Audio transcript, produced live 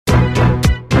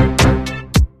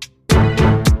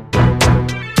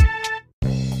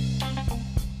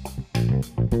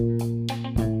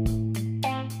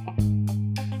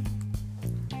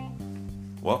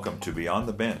Welcome to Beyond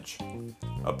the Bench,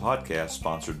 a podcast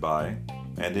sponsored by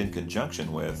and in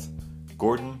conjunction with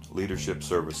Gordon Leadership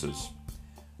Services.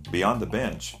 Beyond the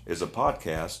Bench is a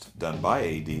podcast done by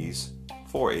ADs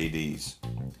for ADs.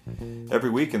 Every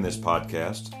week in this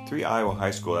podcast, 3 Iowa high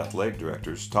school athletic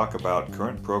directors talk about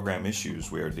current program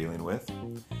issues we are dealing with,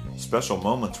 special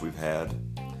moments we've had,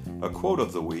 a quote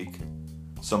of the week,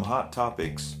 some hot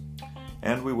topics,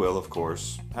 and we will, of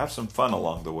course, have some fun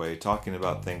along the way talking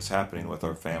about things happening with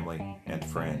our family and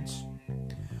friends.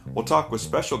 We'll talk with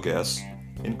special guests,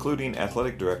 including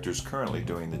athletic directors currently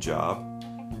doing the job,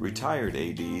 retired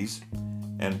ADs,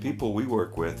 and people we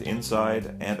work with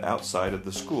inside and outside of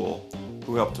the school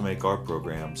who help to make our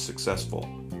programs successful.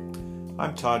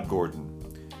 I'm Todd Gordon,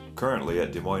 currently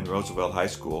at Des Moines Roosevelt High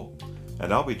School,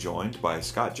 and I'll be joined by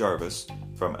Scott Jarvis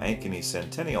from Ankeny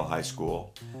Centennial High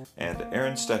School and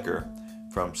Aaron Stecker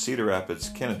from Cedar Rapids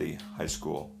Kennedy High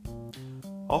School.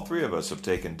 All 3 of us have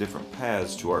taken different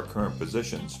paths to our current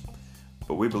positions,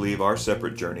 but we believe our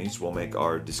separate journeys will make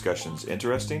our discussions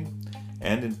interesting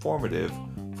and informative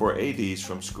for ADs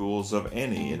from schools of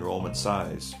any enrollment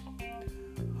size.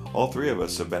 All 3 of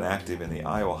us have been active in the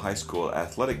Iowa High School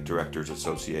Athletic Directors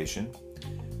Association.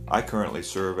 I currently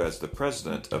serve as the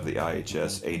president of the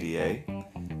IHS ADA,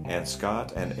 and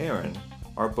Scott and Aaron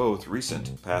are both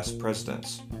recent past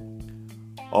presidents.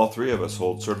 All 3 of us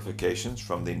hold certifications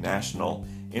from the National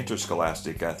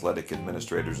Interscholastic Athletic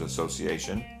Administrators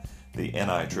Association, the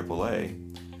NIAAA,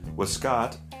 with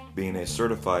Scott being a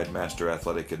certified Master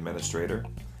Athletic Administrator,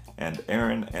 and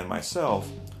Aaron and myself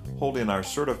holding our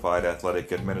Certified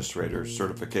Athletic Administrator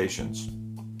certifications.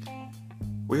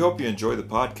 We hope you enjoy the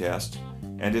podcast,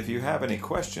 and if you have any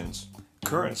questions,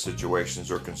 current situations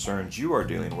or concerns you are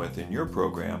dealing with in your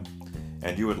program,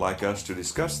 and you would like us to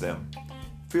discuss them,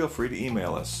 feel free to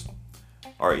email us.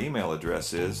 Our email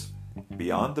address is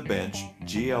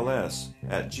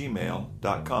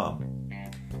beyondthebenchgls@gmail.com.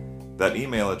 That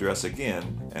email address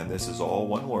again, and this is all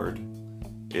one word,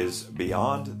 is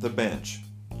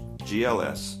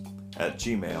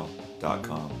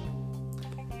beyondthebenchgls@gmail.com.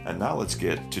 And now let's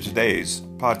get to today's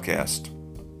podcast.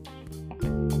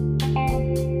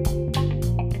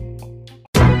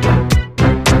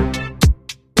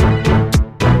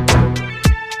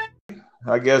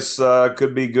 I guess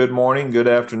could be good morning, good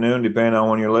afternoon, depending on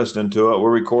when you're listening to it.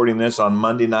 We're recording this on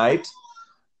Monday night.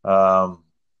 Hey,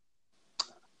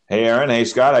 Aaron. Hey,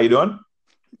 Scott. How you doing?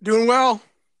 Doing well.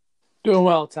 Doing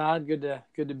well, Todd. Good to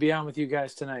be on with you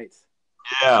guys tonight.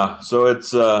 Yeah. So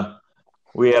it's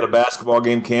we had a basketball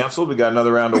game canceled. We got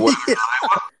another round of weather.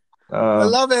 I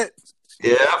love it.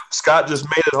 Yeah. Scott just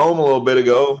made it home a little bit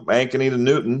ago, Ankeny to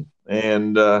Newton,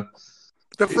 and the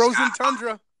frozen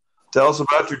tundra. Tell us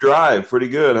about your drive. Pretty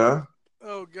good, huh?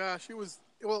 Oh, gosh. It was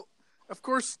 – well, of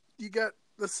course, you got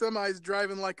the semis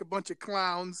driving like a bunch of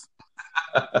clowns,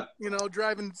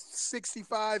 driving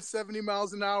 65, 70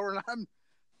 miles an hour, and I'm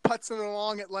putzing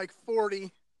along at like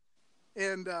 40.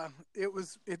 And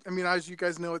as you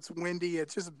guys know, it's windy.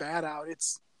 It's just bad out.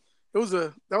 That was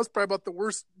probably about the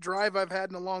worst drive I've had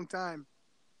in a long time.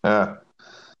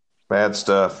 Bad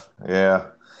stuff. Yeah.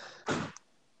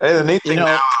 Hey, the neat thing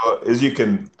now is you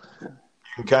can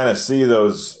kind of see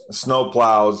those snow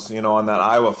plows, on that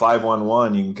Iowa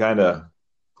 511. You can kind of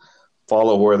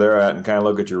follow where they're at and kind of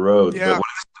look at your roads. Yeah. But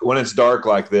when it's dark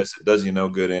like this, it does you no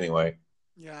good anyway.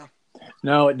 Yeah.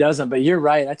 No, it doesn't. But you're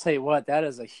right. I tell you what, that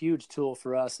is a huge tool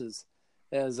for us as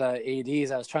ADs.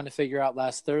 I was trying to figure out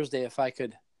last Thursday if I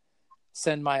could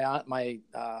send my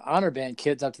honor band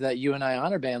kids up to that UNI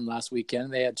honor band last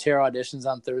weekend. They had chair auditions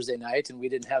on Thursday night, and we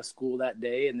didn't have school that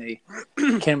day. And they,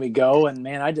 can we go? And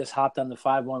man, I just hopped on the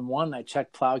 511. I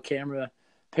checked plow camera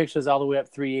pictures all the way up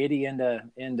 380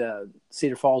 into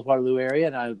Cedar Falls, Waterloo area,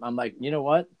 and I'm like, you know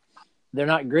what? They're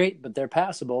not great, but they're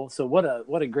passable. So what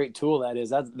a great tool that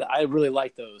is. I really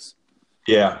like those.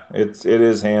 Yeah, it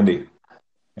is handy,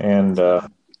 and I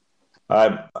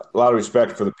have a lot of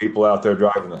respect for the people out there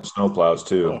driving the snowplows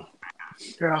too.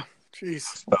 Yeah,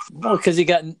 jeez. Well, because you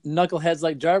got knuckleheads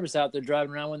like Jarvis out there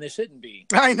driving around when they shouldn't be.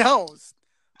 I know.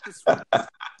 It's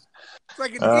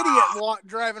like an idiot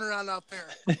driving around out there.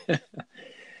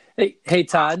 Hey,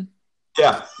 Todd.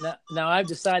 Yeah. Now I've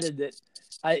decided that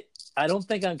I don't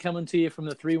think I'm coming to you from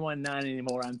the 319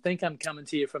 anymore. I think I'm coming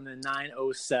to you from the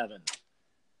 907.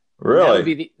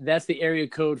 Really? That's the area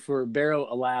code for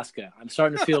Barrow, Alaska. I'm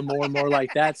starting to feel more and more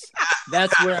like that's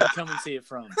where I'm coming to you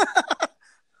from.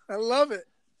 I love it.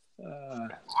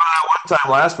 One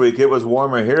time last week, it was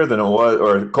warmer here than it was,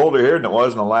 or colder here than it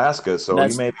was in Alaska. So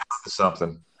you may be onto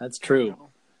something. That's true.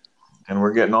 and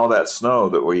we're getting all that snow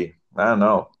that I don't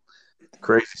know.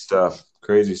 Crazy stuff.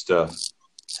 Crazy stuff.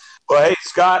 Well, hey,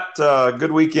 Scott,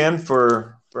 good weekend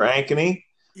for Ankeny.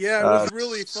 Yeah, it was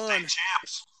really State fun.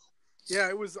 champs. Yeah,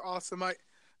 it was awesome. I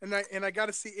got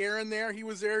to see Aaron there. He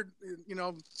was there,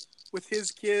 with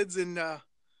his kids, and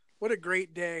what a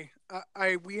great day.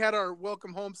 We had our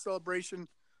welcome home celebration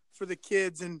for the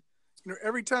kids, and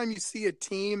every time you see a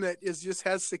team that just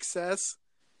has success,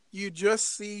 you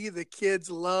just see the kids'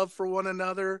 love for one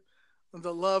another,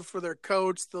 the love for their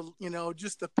coach,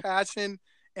 just the passion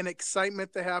and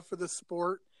excitement they have for the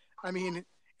sport. I mean,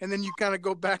 and then you kind of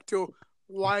go back to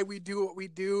why we do what we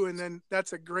do, and then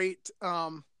that's a great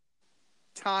time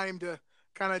to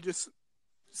kind of just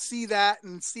see that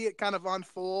and see it kind of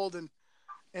unfold, and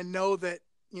know that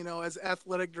as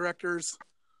athletic directors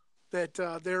that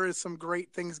there is some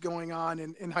great things going on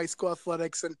in high school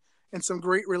athletics, and some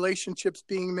great relationships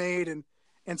being made,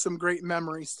 and some great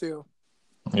memories too.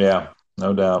 Yeah,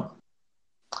 no doubt.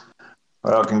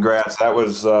 Well, congrats. That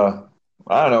was, I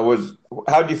don't know,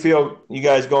 how did you feel, you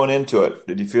guys, going into it?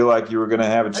 Did you feel like you were going to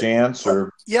have a chance,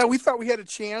 or? Yeah, we thought we had a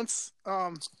chance.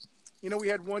 We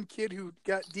had one kid who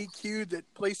got DQ'd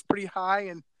that placed pretty high,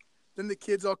 and then the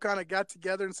kids all kind of got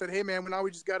together and said, hey, man, now we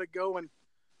just got to go and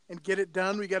get it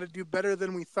done. We got to do better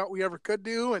than we thought we ever could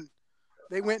do, and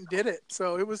they went and did it.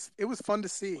 So it was fun to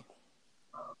see.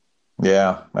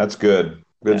 Yeah, that's good.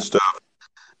 Good stuff.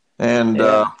 And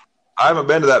Yeah. I haven't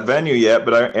been to that venue yet,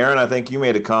 but Aaron, I think you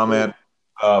made a comment.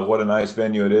 What a nice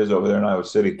venue it is over there in Iowa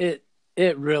City.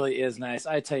 It really is nice.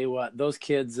 I tell you what, those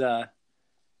kids, I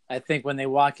think when they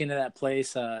walk into that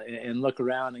place and look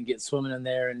around and get swimming in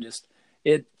there, and just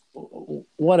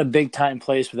what a big time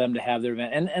place for them to have their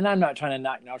event. And I'm not trying to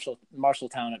knock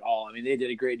Marshalltown at all. I mean, they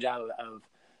did a great job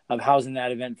of housing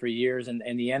that event for years, and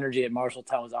the energy at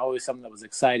Marshalltown was always something that was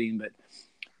exciting. But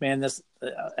man, this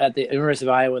at the University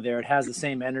of Iowa there, it has the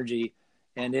same energy,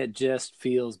 and it just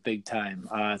feels big time.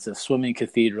 It's a swimming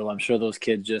cathedral. I'm sure those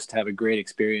kids just have a great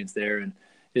experience there, and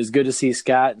it's good to see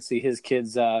Scott and see his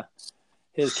kids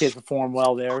perform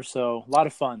well there. So a lot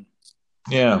of fun.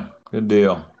 Yeah, good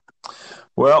deal.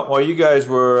 Well, while you guys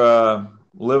were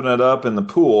living it up in the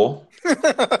pool,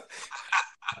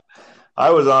 I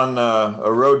was on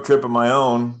a road trip of my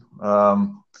own.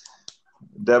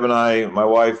 Deb and I, my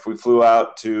wife, we flew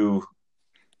out to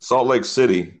Salt Lake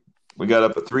City. We got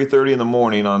up at 3:30 in the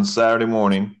morning on Saturday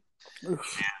morning.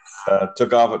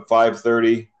 Took off at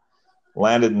 5:30,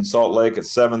 landed in Salt Lake at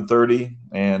 7:30,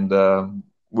 and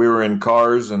we were in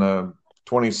cars in a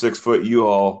 26-foot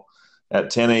U-Haul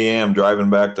at 10 a.m. driving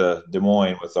back to Des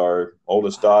Moines with our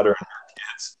oldest daughter and her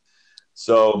kids.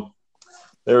 So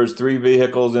there was 3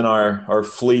 vehicles in our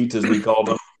fleet, as we called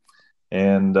them,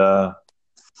 and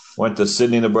went to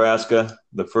Sidney, Nebraska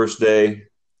the first day,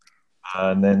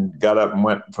 and then got up and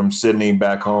went from Sidney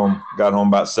back home. Got home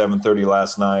about 7:30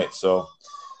 last night. So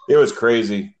it was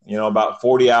crazy. About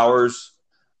 40 hours,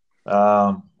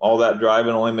 all that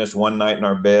driving, only missed one night in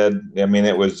our bed. I mean,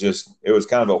 it was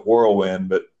kind of a whirlwind,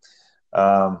 but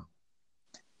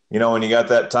when you got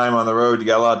that time on the road, you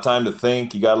got a lot of time to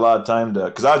think. You got a lot of time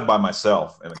because I was by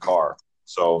myself in the car.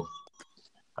 So,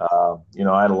 I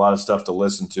had a lot of stuff to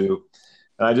listen to.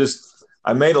 And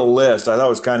I made a list. I thought it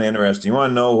was kind of interesting. You want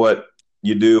to know what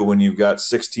you do when you've got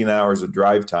 16 hours of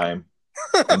drive time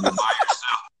and you're by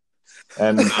yourself.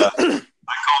 And I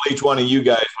called each one of you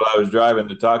guys while I was driving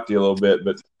to talk to you a little bit.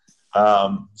 But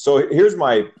so here's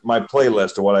my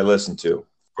playlist of what I listened to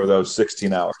for those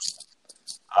 16 hours.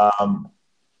 Of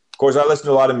course, I listen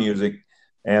to a lot of music,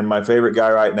 and my favorite guy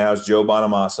right now is Joe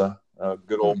Bonamassa, a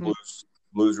good old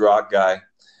blues rock guy.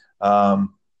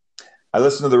 I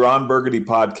listen to the Ron Burgundy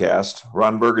podcast.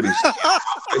 Ron Burgundy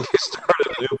started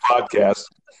a new podcast.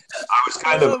 I was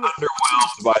kind of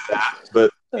underwhelmed by that, but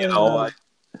I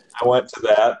went to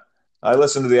that. I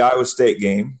listened to the Iowa State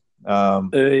game. Yeah,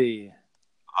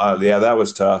 that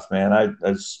was tough, man. I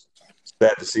was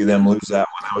sad to see them lose that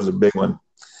one. That was a big one.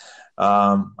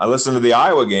 I listened to the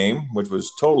Iowa game, which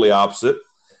was totally opposite.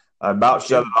 I about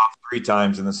shut it off 3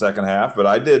 times in the second half, but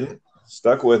I didn't.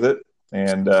 Stuck with it,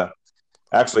 and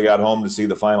actually got home to see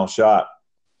the final shot.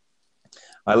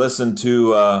 I listened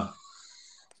to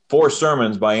 4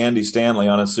 sermons by Andy Stanley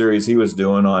on a series he was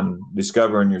doing on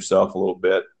discovering yourself a little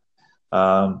bit.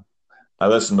 I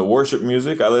listened to worship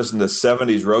music. I listened to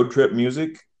 70s road trip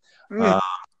music.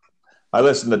 I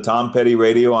listened to Tom Petty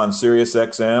radio on Sirius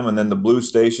XM, and then the Blue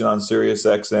Station on Sirius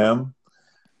XM.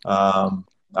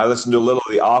 I listened to a little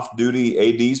of the Off Duty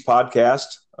ADs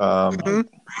podcast.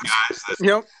 Guys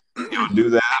that do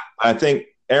that. I think,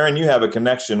 Aaron, you have a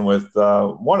connection with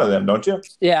one of them, don't you?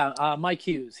 Yeah, Mike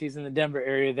Hughes. He's in the Denver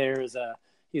area.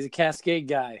 He's a Cascade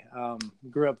guy.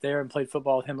 Grew up there and played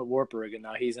football with him at Wartburg, and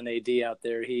now he's an AD out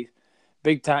there. He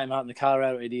big time out in the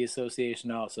Colorado AD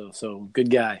Association also. So good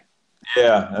guy.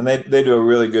 Yeah, and they do a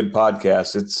really good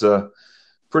podcast. It's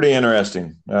pretty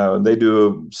interesting. They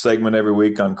do a segment every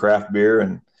week on craft beer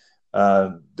and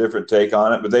different take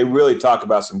on it, but they really talk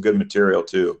about some good material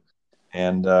too.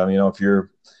 And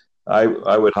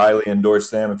I would highly endorse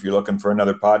them if you're looking for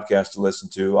another podcast to listen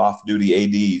to. Off Duty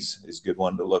ADs is a good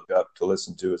one to look up to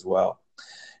listen to as well.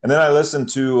 And then I listened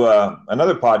to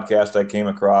another podcast I came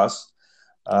across.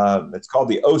 It's called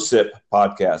the OSIP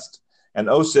podcast. And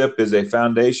OSIP is a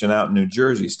foundation out in New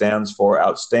Jersey, stands for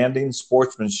Outstanding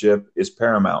Sportsmanship is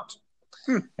Paramount.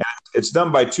 And it's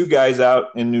done by two guys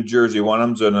out in New Jersey. One of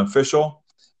them's an official,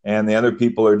 and the other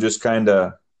people are just kind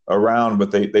of around,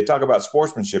 but they talk about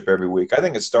sportsmanship every week. I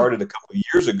think it started a couple of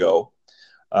years ago,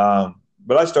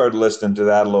 but I started listening to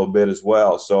that a little bit as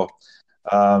well. So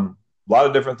a lot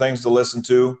of different things to listen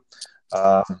to.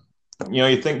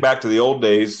 You think back to the old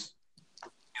days,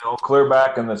 clear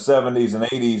back in the 70s and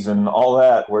 80s and all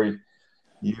that, where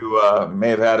you may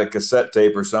have had a cassette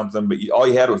tape or something, but all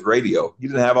you had was radio. You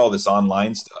didn't have all this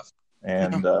online stuff.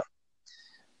 And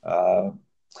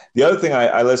the other thing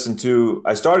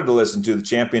I started to listen to the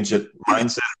Championship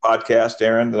Mindset podcast,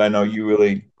 Aaron, that I know you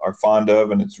really are fond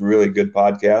of, and it's a really good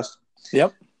podcast.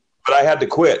 Yep. But I had to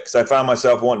quit because I found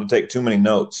myself wanting to take too many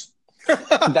notes.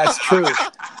 That's true.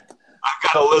 I've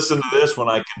got to listen to this when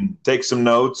I can take some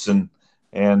notes and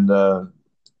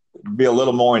be a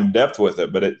little more in depth with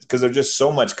it, but because there's just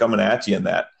so much coming at you in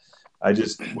that. I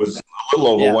just was a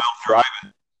little overwhelmed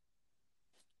driving.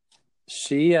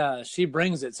 She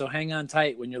brings it, so hang on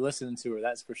tight when you're listening to her.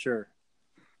 That's for sure.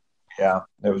 Yeah,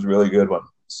 it was a really good one.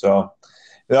 So,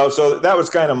 so that was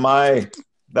kind of my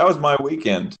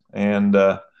weekend, and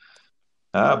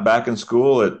back in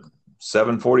school at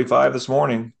 7:45 this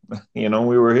morning. We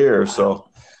were here, so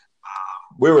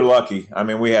we were lucky. I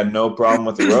mean, we had no problem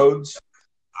with the roads.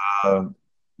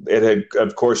 It had,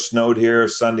 of course, snowed here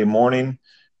Sunday morning.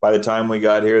 By the time we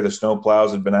got here, the snow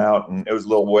plows had been out, and it was a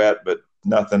little wet, but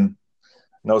nothing,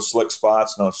 no slick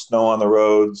spots, no snow on the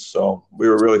roads. So we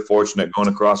were really fortunate going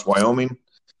across Wyoming,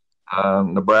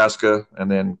 Nebraska,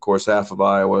 and then, of course, half of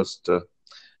Iowa to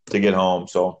get home.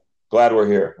 So glad we're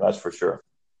here. That's for sure.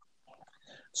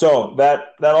 So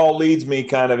that all leads me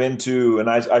kind of into, and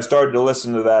I started to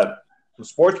listen to that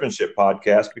Sportsmanship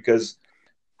podcast because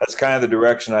that's kind of the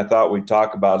direction I thought we'd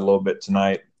talk about a little bit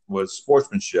tonight, was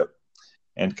sportsmanship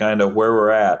and kind of where we're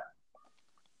at.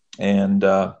 And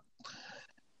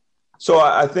so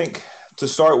I think to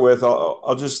start with,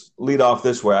 I'll just lead off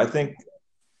this way. I think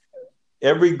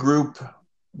every group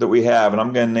that we have, and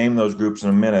I'm going to name those groups in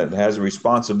a minute, has a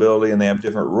responsibility, and they have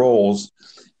different roles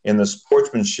in the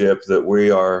sportsmanship that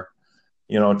we are,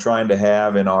 trying to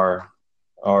have in our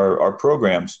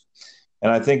programs.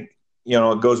 And I think,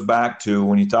 it goes back to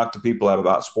when you talk to people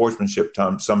about sportsmanship,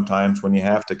 sometimes when you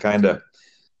have to kind of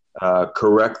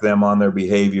correct them on their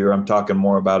behavior. I'm talking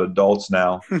more about adults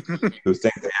now who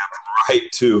think they have the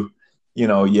right to,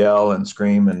 yell and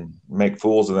scream and make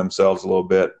fools of themselves a little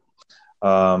bit,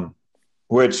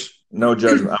 which, no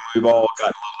judgment. I mean, we've all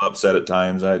gotten a little upset at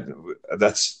times.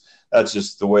 That's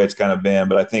just the way it's kind of been.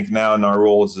 But I think now in our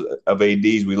roles of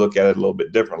ADs, we look at it a little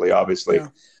bit differently, obviously. Yeah.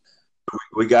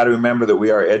 We got to remember that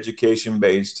we are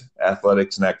education-based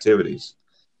athletics and activities.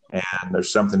 And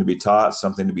there's something to be taught,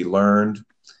 something to be learned.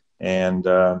 And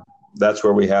that's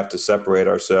where we have to separate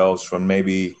ourselves from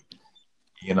maybe,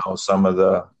 some of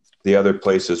the other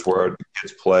places where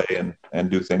kids play and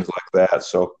do things like that.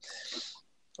 So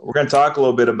we're going to talk a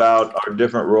little bit about our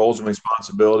different roles and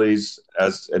responsibilities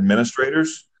as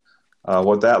administrators,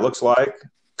 what that looks like,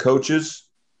 coaches,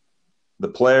 the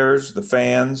players, the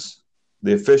fans,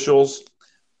 the officials,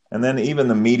 and then even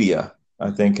the media,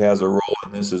 I think, has a role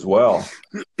in this as well.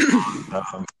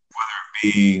 Whether it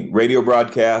be radio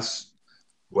broadcasts,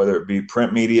 whether it be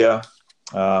print media,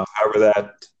 whatever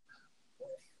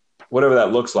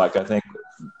that looks like. I think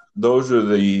those are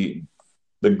the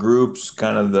groups,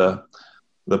 kind of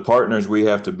the partners we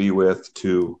have to be with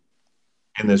in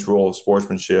this role of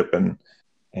sportsmanship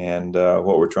and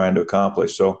what we're trying to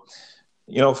accomplish. So,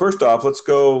 first off, let's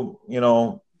go,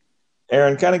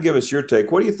 Aaron, kind of give us your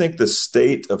take. What do you think the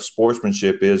state of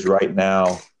sportsmanship is right now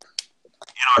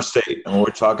in our state? And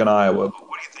we're talking Iowa, but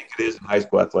what do you think it is in high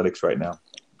school athletics right now?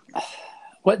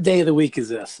 What day of the week is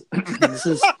this? This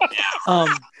is,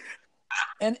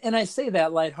 and I say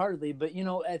that lightheartedly, but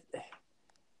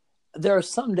there are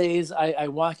some days I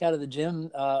walk out of the gym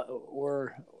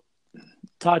or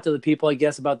talk to the people, I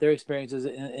guess, about their experiences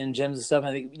in gyms and stuff. And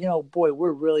I think, boy,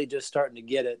 we're really just starting to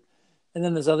get it. And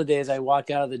then there's other days I walk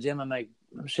out of the gym, I'm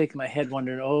shaking my head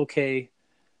wondering, okay,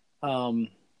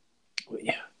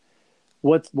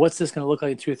 what's this going to look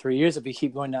like in 2 or 3 years if we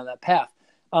keep going down that path?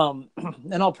 And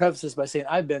I'll preface this by saying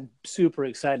I've been super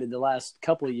excited the last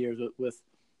couple of years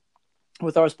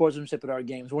with our sportsmanship at our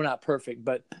games. We're not perfect,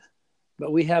 but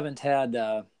we haven't had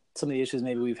some of the issues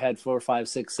maybe we've had 4, 5,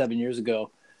 6, 7 years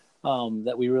ago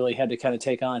that we really had to kind of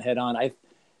take on head on.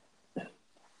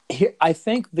 I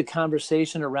think the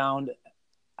conversation around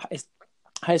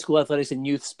high school athletics and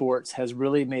youth sports has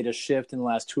really made a shift in the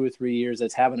last 2 or 3 years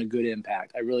that's having a good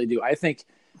impact. I really do. I think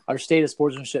our state of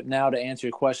sportsmanship now, to answer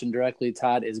your question directly,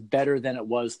 Todd, is better than it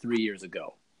was 3 years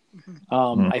ago.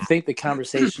 I think the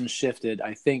conversation shifted.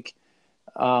 I think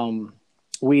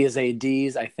we as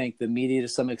ADs, I think the media to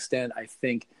some extent, I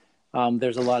think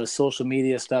there's a lot of social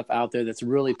media stuff out there that's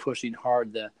really pushing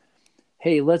hard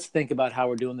hey, let's think about how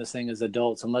we're doing this thing as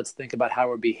adults, and let's think about how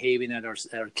we're behaving at our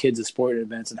kids' sporting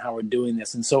events and how we're doing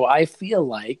this. And so I feel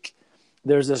like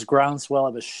there's this groundswell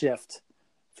of a shift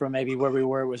from maybe where we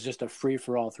were. It was just a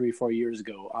free-for-all 3-4 years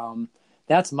ago.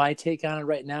 That's my take on it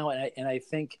right now, and I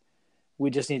think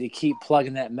we just need to keep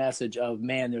plugging that message of,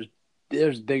 man,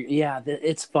 there's big, yeah,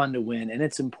 it's fun to win, and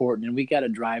it's important, and we got to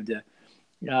drive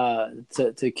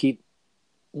to keep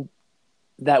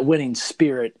that winning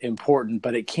spirit important,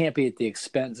 but it can't be at the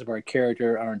expense of our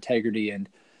character, our integrity, and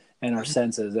our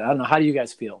senses. I don't know. How do you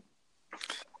guys feel?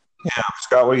 Yeah,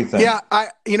 Scott, what do you think? Yeah,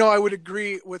 I would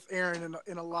agree with Aaron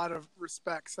in a lot of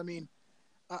respects. I mean,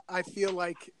 I feel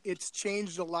like it's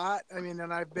changed a lot. I mean,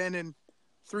 and I've been in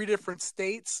 3 different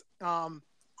states, and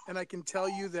I can tell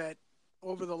you that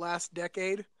over the last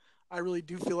decade, I really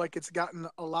do feel like it's gotten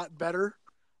a lot better.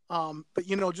 But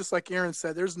just like Aaron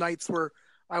said, there's nights where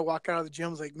I walk out of the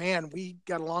gym like, man, we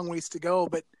got a long ways to go.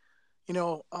 But,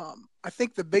 I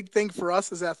think the big thing for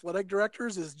us as athletic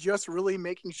directors is just really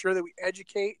making sure that we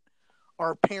educate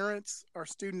our parents, our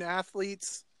student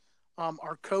athletes,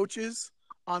 our coaches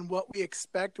on what we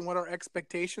expect and what our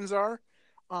expectations are.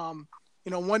 One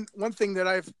thing that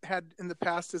I've had in the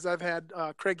past is I've had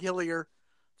Craig Hillier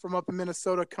from up in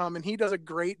Minnesota come, and he does a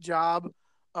great job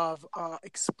of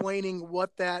explaining what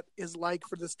that is like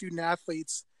for the student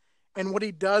athletes. And what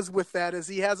he does with that is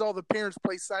he has all the parents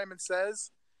play Simon Says,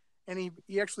 and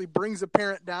he actually brings a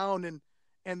parent down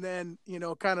and then,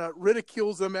 kind of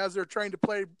ridicules them as they're trying to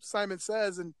play Simon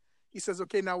Says. And he says,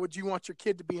 okay, now would you want your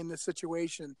kid to be in this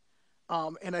situation?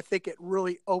 And I think it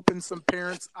really opens some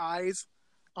parents' eyes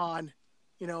on,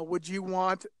 would you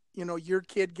want, your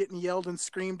kid getting yelled and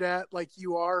screamed at like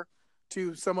you are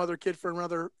to some other kid from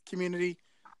another community?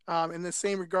 In the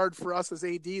same regard for us as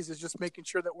ADs is just making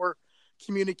sure that we're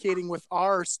communicating with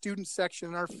our student section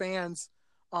and our fans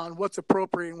on what's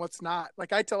appropriate and what's not.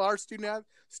 Like I tell our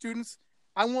students,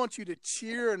 I want you to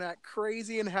cheer and act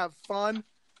crazy and have fun,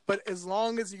 but as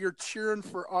long as you're cheering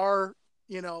for our,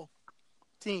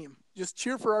 team, just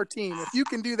cheer for our team. If you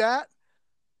can do that,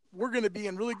 we're going to be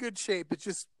in really good shape. It's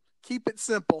just keep it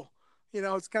simple.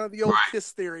 It's kind of the old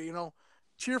KISS theory,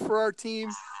 cheer for our team,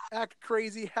 act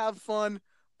crazy, have fun,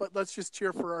 but let's just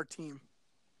cheer for our team.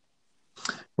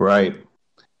 Right.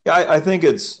 Yeah, I think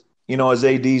it's, as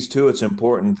ADs too, it's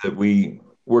important that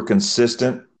we're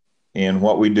consistent in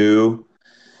what we do.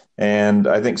 And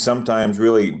I think sometimes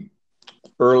really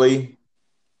early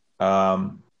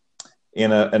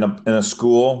in a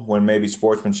school when maybe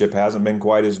sportsmanship hasn't been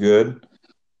quite as good,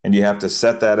 and you have to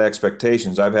set that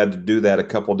expectations. I've had to do that a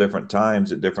couple different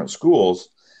times at different schools.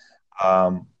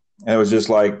 And it was just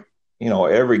like,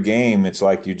 every game, it's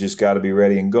like you just got to be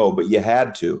ready and go. But you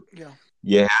had to. Yeah.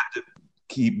 You had to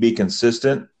be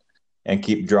consistent and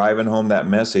keep driving home that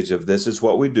message of this is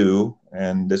what we do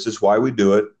and this is why we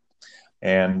do it.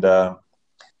 And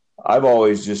I've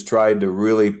always just tried to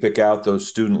really pick out those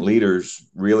student leaders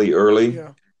really early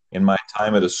in my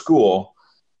time at a school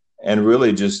and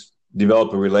really just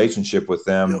develop a relationship with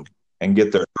them and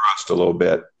get their trust a little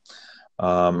bit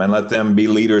and let them be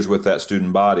leaders with that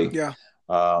student body. Yeah.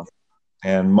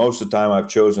 And most of the time I've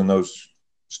chosen those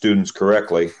students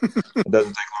correctly. It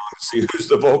doesn't take long to see who's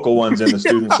the vocal ones in the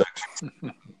student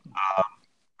section.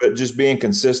 But just being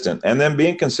consistent and then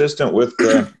being consistent with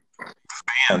the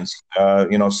fans,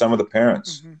 some of the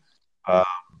parents,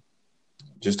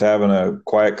 just having a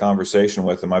quiet conversation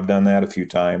with them. I've done that a few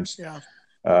times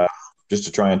just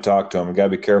to try and talk to them. You got to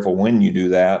be careful when you do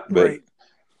that, but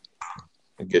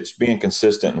it's being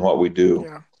consistent in what we do.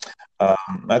 Yeah.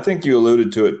 I think you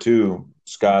alluded to it too,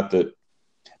 Scott, that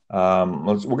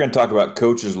we're going to talk about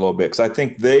coaches a little bit because I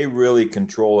think they really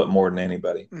control it more than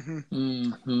anybody.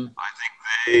 I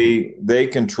think they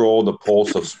control the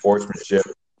pulse of sportsmanship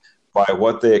by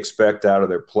what they expect out of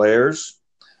their players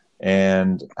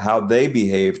and how they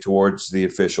behave towards the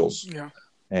officials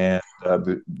and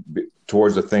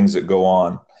towards the things that go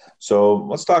on. So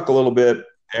let's talk a little bit,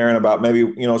 Aaron, about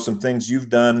maybe, some things you've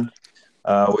done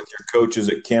with your coaches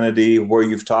at Kennedy, where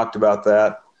you've talked about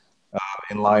that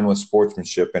in line with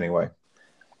sportsmanship anyway.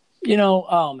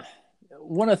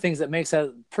 One of the things that makes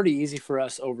that pretty easy for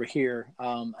us over here,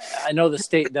 I know the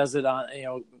state does it on,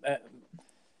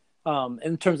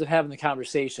 in terms of having the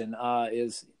conversation,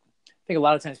 is I think a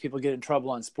lot of times people get in trouble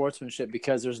on sportsmanship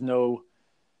because there's no,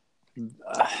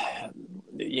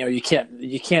 you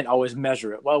can't always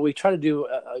measure it. Well, we try to do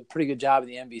a pretty good job in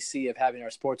the NBC of having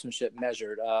our sportsmanship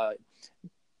measured. I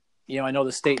know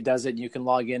the state does it, and you can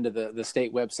log into the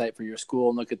state website for your school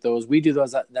and look at those. We do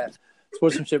those that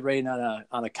sportsmanship rating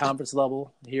on a conference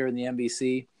level here in the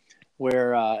NBC,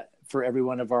 where for every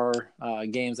one of our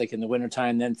games, like in the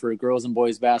wintertime, then for girls and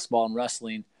boys basketball and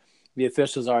wrestling, the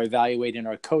officials are evaluating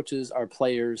our coaches, our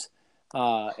players,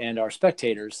 and our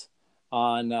spectators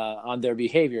on their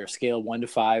behavior, scale 1 to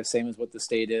 5, same as what the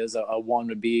state is. A 1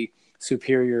 would be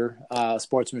superior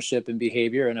sportsmanship and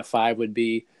behavior, and a 5 would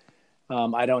be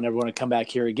I don't ever want to come back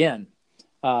here again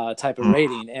type of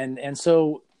rating. And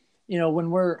so,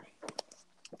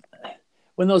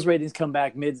 when those ratings come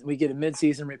back, we get a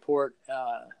mid-season report,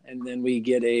 and then we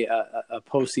get a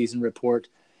postseason report,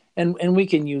 and we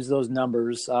can use those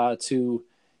numbers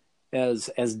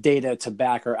as data to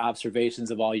back our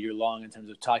observations of all year long in terms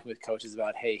of talking with coaches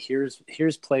about, hey,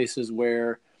 here's places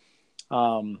where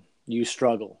you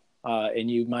struggle, and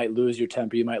you might lose your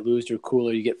temper, you might lose your cool,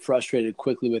 or you get frustrated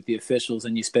quickly with the officials,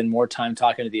 and you spend more time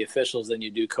talking to the officials than you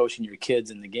do coaching your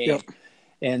kids in the game. Yep.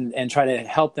 And try to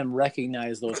help them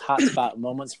recognize those hotspot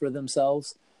moments for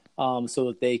themselves, so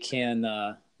that they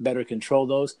can better control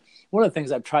those. One of the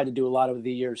things I've tried to do a lot over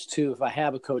the years too, if I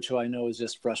have a coach who I know is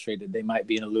just frustrated, they might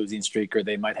be in a losing streak, or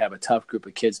they might have a tough group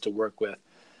of kids to work with,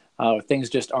 things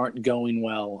just aren't going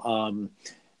well,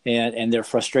 and their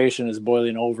frustration is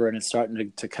boiling over and it's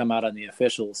starting to come out on the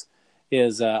officials,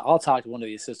 is I'll talk to one of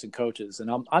the assistant coaches, and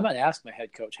I might ask my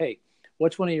head coach, hey,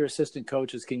 which one of your assistant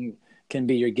coaches can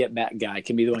be your get back guy,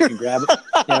 can be the one who can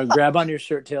grab on your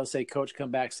shirt tail, say, coach, come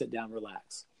back, sit down,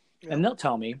 relax. Yeah. And they'll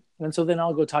tell me. And so then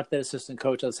I'll go talk to that assistant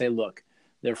coach. I'll say, look,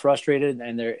 they're frustrated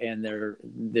and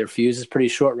their fuse is pretty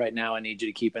short right now. I need you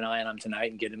to keep an eye on them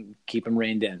tonight and keep them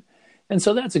reined in. And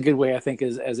so that's a good way, I think,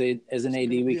 as an AD,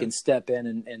 we can step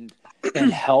in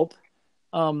and help.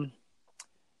 And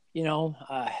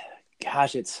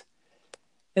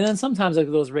then sometimes I look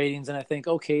at those ratings and I think,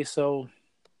 okay, so,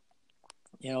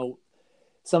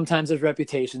 sometimes there's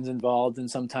reputations involved, and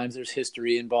sometimes there's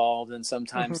history involved, and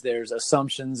sometimes there's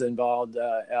assumptions involved,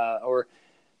 or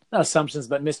not assumptions,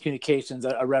 but miscommunications.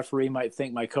 A referee might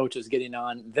think my coach is getting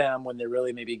on them when they're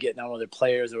really maybe getting on other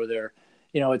players, or they're,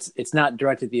 it's not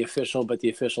directed at the official, but the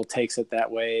official takes it that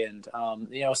way. And,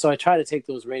 so I try to take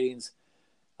those ratings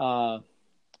for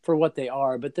what they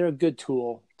are, but they're a good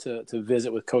tool to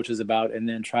visit with coaches about, and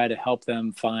then try to help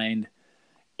them find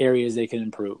areas they can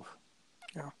improve.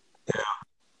 Yeah.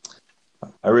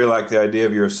 I really like the idea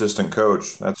of your assistant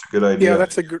coach. That's a good idea. Yeah,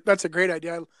 that's a great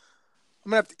idea. I'm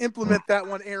gonna have to implement that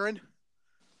one, Aaron.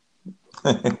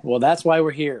 Well, that's why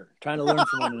we're here, trying to learn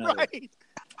from one another. Right.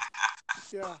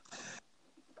 Yeah.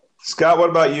 Scott, what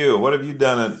about you? What have you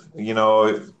done at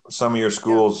some of your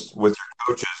schools with your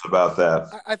coaches about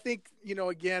that? I think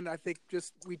again, I think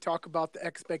just we talk about the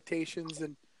expectations,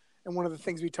 and one of the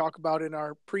things we talk about in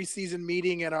our preseason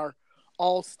meeting and our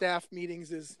all staff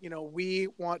meetings is, we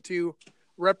want to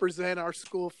represent our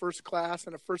school first class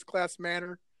in a first class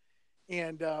manner.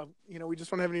 And, we just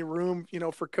don't have any room,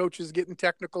 for coaches getting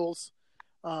technicals.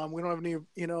 We don't have any,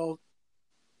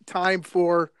 time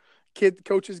for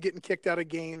coaches getting kicked out of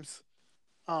games.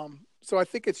 So I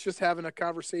think it's just having a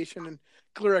conversation and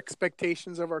clear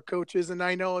expectations of our coaches. And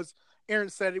I know, as Aaron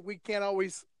said, we can't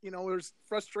always, there's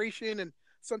frustration, and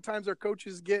sometimes our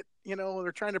coaches get,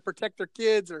 they're trying to protect their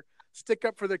kids or stick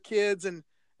up for their kids. And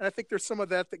I think there's some of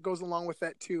that goes along with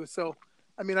that too. So,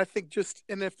 I think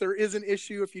and if there is an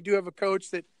issue, if you do have a coach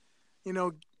that,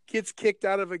 gets kicked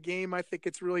out of a game, I think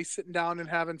it's really sitting down and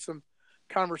having some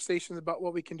conversations about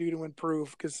what we can do to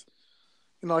improve. Cause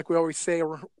like we always say,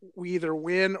 we either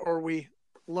win or we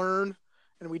learn,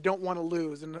 and we don't want to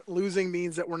lose. And losing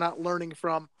means that we're not learning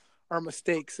from our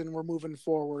mistakes and we're moving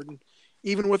forward. And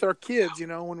even with our kids, when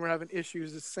we're having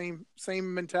issues, the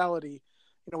same mentality.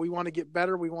 We want to get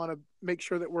better. We want to make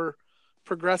sure that we're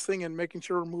progressing and making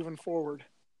sure we're moving forward.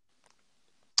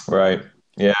 Right.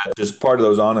 Yeah. Just part of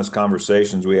those honest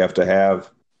conversations we have to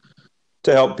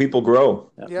help people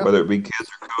grow, whether it be kids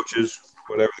or coaches,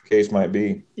 whatever the case might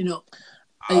be.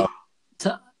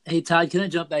 Hey, Todd, can I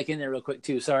jump back in there real quick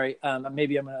too? Sorry.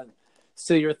 Maybe I'm going to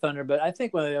steal your thunder, but I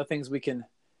think one of the other things we can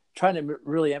try to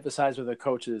really emphasize with the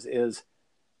coaches is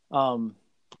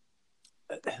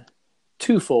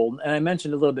twofold. And I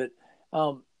mentioned a little bit,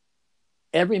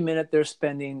 every minute they're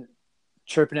spending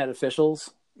chirping at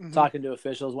officials, talking to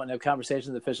officials, wanting to have conversations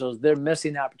with officials, they're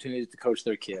missing opportunities to coach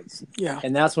their kids. Yeah.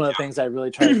 And that's one of the things I really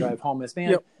try to drive home is,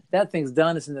 man, that thing's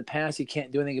done. It's in the past. You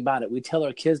can't do anything about it. We tell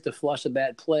our kids to flush a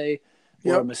bad play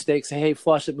or a mistake, say, hey,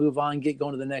 flush it, move on, get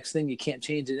going to the next thing. You can't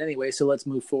change it anyway, so let's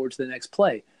move forward to the next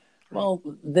play. Well,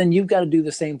 then you've got to do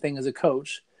the same thing as a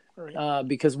coach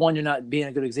because, one, you're not being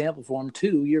a good example for them.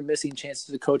 Two, you're missing chances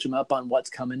to coach them up on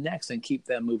what's coming next and keep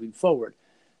them moving forward.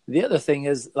 The other thing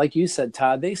is, like you said,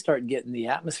 Todd, they start getting the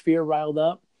atmosphere riled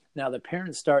up. Now the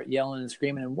parents start yelling and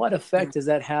screaming. And what effect does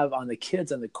that have on the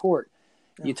kids on the court?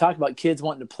 You talk about kids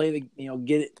wanting to play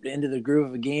get it into the groove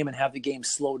of a game and have the game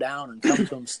slow down and come to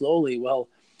them slowly. Well,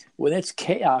 when it's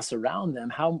chaos around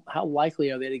them, how likely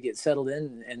are they to get settled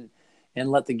in and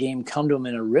let the game come to them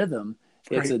in a rhythm?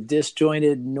 It's a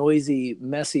disjointed, noisy,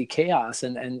 messy chaos,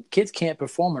 and kids can't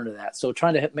perform under that. So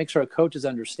trying to make sure our coaches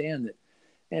understand that,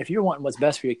 man, if you're wanting what's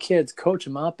best for your kids, coach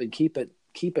them up and keep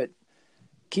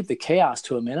the chaos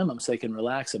to a minimum so they can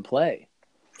relax and play.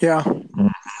 Yeah.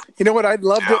 You know what? I'd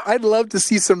love to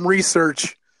see some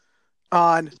research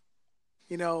on,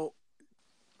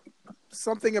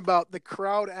 something about the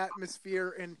crowd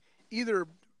atmosphere and either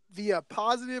via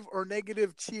positive or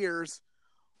negative cheers.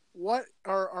 What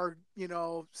are our,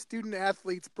 student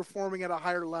athletes performing at a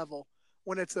higher level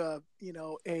when it's a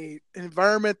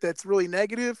environment that's really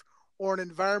negative or an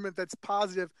environment that's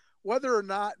positive, whether or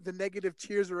not the negative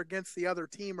cheers are against the other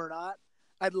team or not?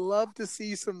 I'd love to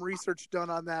see some research done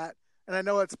on that. And I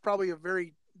know it's probably a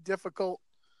very difficult,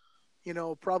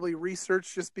 probably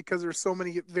research just because there's so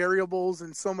many variables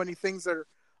and so many things that are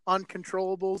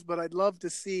uncontrollables, but I'd love to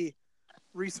see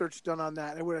research done on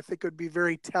that. I think it would be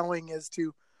very telling as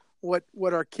to what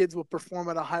our kids will perform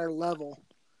at a higher level.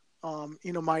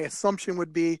 My assumption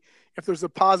would be if there's a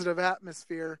positive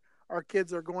atmosphere, our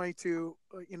kids are going to,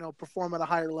 perform at a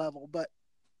higher level, but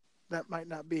that might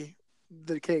not be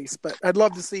the case, but I'd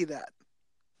love to see that.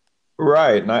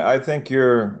 Right. And I think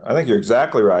you're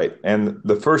exactly right. And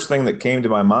the first thing that came to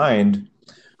my mind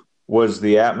was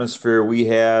the atmosphere we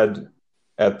had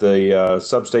at the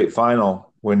sub-state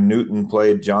final when Newton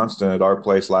played Johnston at our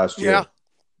place last year. Yeah.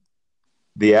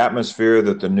 The atmosphere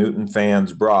that the Newton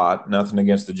fans brought, nothing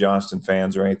against the Johnston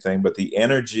fans or anything, but the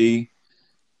energy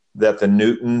that the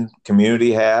Newton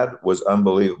community had was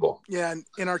unbelievable. Yeah,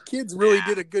 and our kids really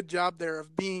did a good job there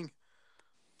of being,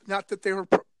 not that they were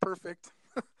perfect,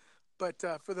 but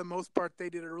for the most part, they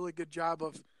did a really good job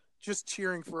of just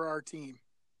cheering for our team.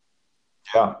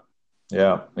 Yeah,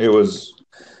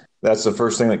 that's the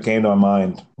first thing that came to my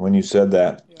mind when you said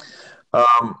that. Yeah.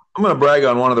 I'm going to brag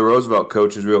on one of the Roosevelt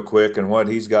coaches real quick and what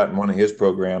he's got in one of his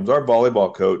programs. Our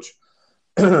volleyball coach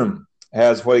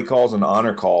has what he calls an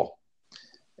honor call.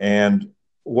 And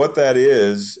what that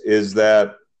is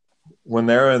that when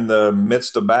they're in the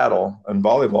midst of battle in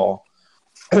volleyball,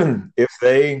 if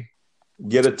they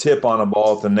get a tip on a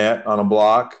ball at the net on a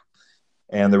block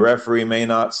and the referee may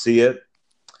not see it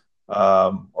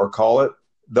or call it,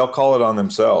 they'll call it on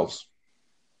themselves.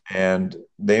 And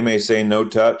they may say no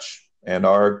touch, and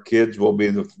our kids will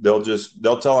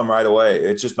they'll tell them right away.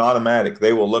 It's just automatic.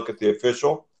 They will look at the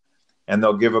official and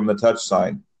they'll give them the touch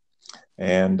sign.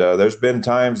 And there's been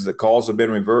times the calls have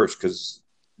been reversed because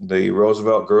the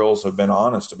Roosevelt girls have been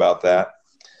honest about that.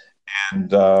 And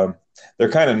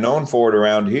they're kind of known for it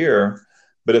around here.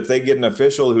 But if they get an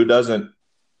official who doesn't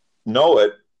know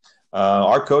it,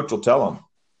 our coach will tell them.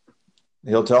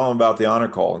 He'll tell them about the honor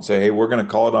call and say, hey, we're going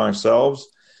to call it on ourselves.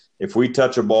 If we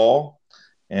touch a ball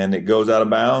and it goes out of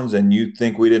bounds and you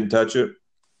think we didn't touch it,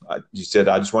 you said,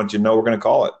 I just want you to know we're going to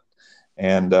call it.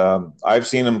 And I've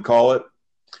seen them call it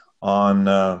on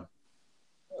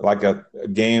like a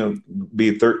game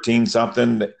be 13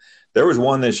 something. There was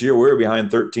one this year we were behind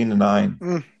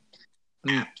 13-9.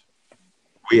 And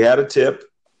we had a tip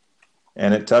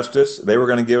and it touched us. They were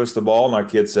going to give us the ball and our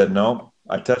kid said, no,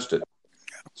 I touched it.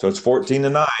 So it's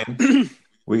 14-9.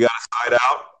 We got a side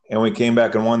out and we came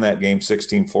back and won that game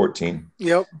 16-14.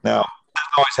 Yep. Now, it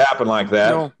doesn't always happen like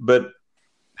that, but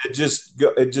it just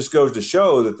goes to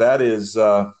show that is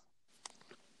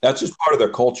that's just part of their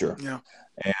culture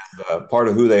and part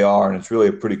of who they are. And it's really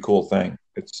a pretty cool thing.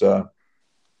 It's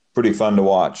pretty fun to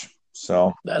watch.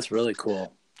 So that's really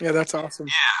cool. Yeah, that's awesome.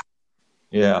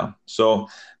 Yeah. So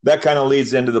that kind of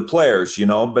leads into the players,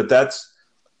 but that's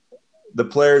the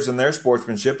players and their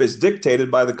sportsmanship is dictated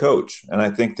by the coach. And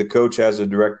I think the coach has a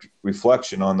direct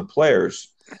reflection on the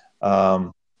players.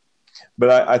 But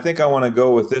I think I want to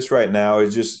go with this right now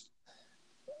is just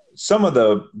some of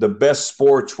the best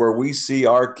sports where we see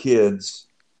our kids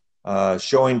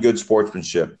showing good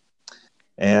sportsmanship.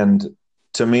 And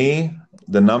to me,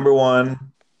 the number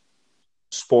one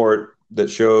sport that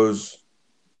shows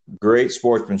great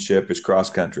sportsmanship is cross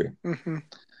country. Mm-hmm.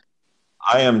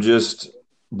 I am just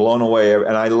blown away.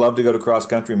 And I love to go to cross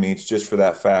country meets just for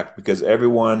that fact, because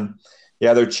everyone,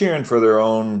 they're cheering for their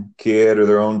own kid or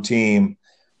their own team.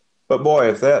 But boy,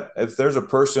 if there's a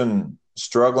person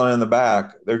struggling in the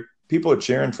back, people are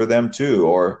cheering for them too,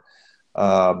 or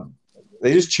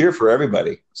they just cheer for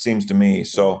everybody, seems to me.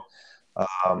 So,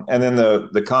 and then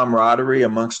the camaraderie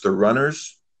amongst the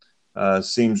runners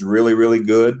seems really, really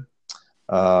good.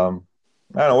 I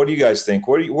don't know. What do you guys think?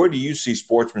 Where do you see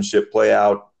sportsmanship play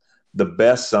out the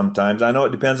best sometimes? I know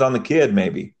it depends on the kid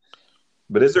maybe,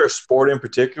 but is there a sport in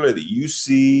particular that you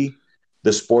see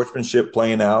the sportsmanship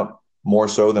playing out more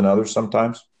so than others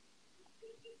sometimes?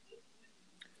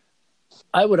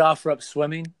 I would offer up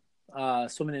swimming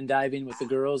and diving with the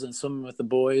girls and swimming with the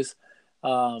boys.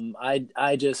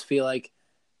 I just feel like,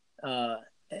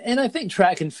 and I think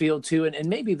track and field too, and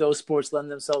maybe those sports lend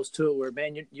themselves to it where,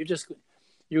 man, you're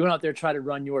going out there to try to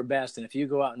run your best. And if you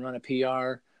go out and run a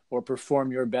PR or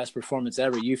perform your best performance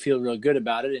ever, you feel real good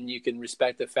about it. And you can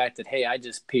respect the fact that, hey, I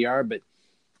just PR, but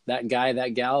that guy,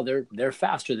 that gal, they're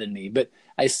faster than me. But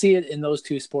I see it in those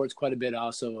two sports quite a bit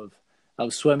also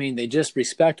of swimming. They just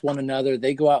respect one another.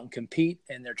 They go out and compete,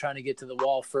 and they're trying to get to the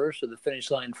wall first or the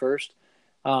finish line first,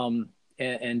 and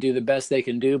do the best they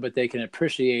can do, but they can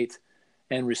appreciate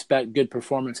and respect good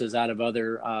performances out of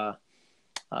other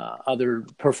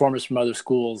performers from other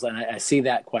schools. And I see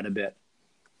that quite a bit.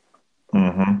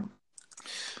 Mm-hmm.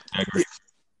 I agree.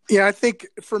 Yeah, I think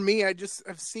for me, I've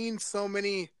seen so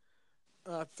many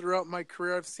throughout my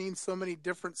career. I've seen so many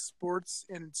different sports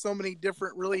and so many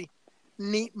different really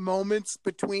neat moments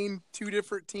between two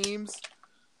different teams.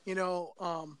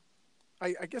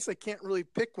 I guess I can't really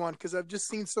pick one because I've just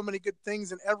seen so many good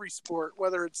things in every sport,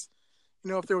 whether it's,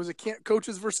 if there was a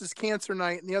coaches versus cancer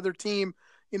night and the other team,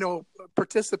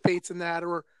 participates in that,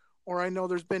 or I know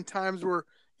there's been times where,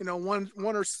 one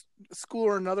or school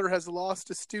or another has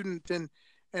lost a student and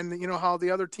how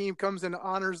the other team comes and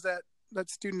honors that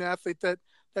student athlete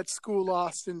that school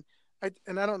lost. And I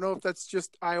don't know if that's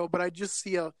just Iowa, but I just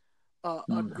see a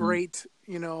great,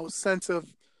 sense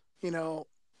of,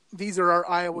 these are our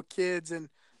Iowa kids. And,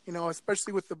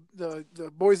 especially with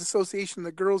the boys association,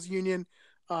 the girls union,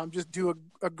 just do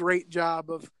a great job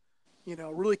of,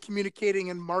 really communicating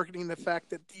and marketing the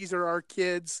fact that these are our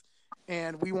kids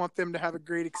and we want them to have a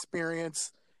great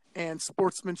experience. And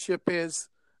sportsmanship is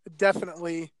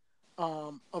definitely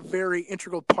a very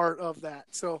integral part of that.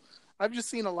 So I've just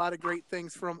seen a lot of great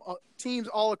things from teams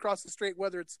all across the state,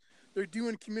 whether it's they're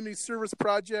doing community service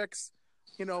projects,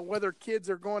 whether kids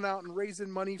are going out and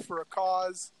raising money for a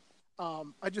cause.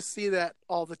 I just see that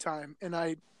all the time. And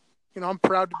I'm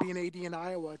proud to be an AD in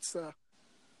Iowa. It's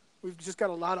we've just got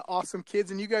a lot of awesome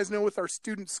kids. And you guys know with our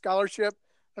student scholarship,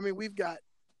 I mean, we've got,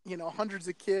 hundreds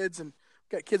of kids and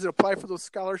got kids that apply for those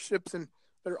scholarships, and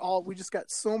we just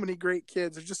got so many great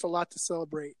kids. There's just a lot to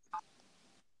celebrate.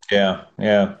 Yeah,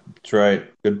 that's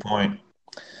right. Good point.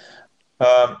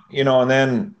 And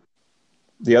then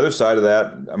the other side of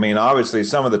that, I mean, obviously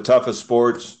some of the toughest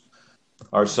sports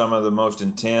are some of the most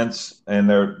intense, and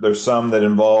there's some that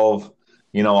involve,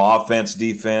 offense,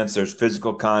 defense, there's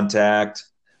physical contact,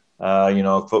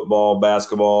 football,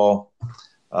 basketball.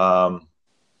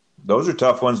 Those are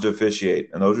tough ones to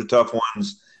officiate, and those are tough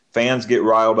ones. Fans get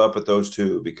riled up at those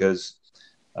too because,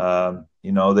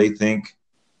 they think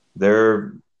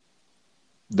their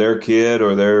kid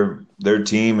or their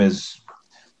team is,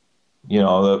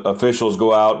 the officials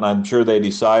go out and I'm sure they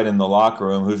decide in the locker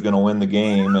room who's going to win the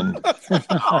game. And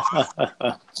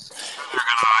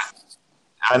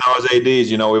I know as ADs,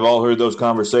 we've all heard those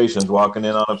conversations walking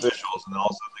in on officials, and all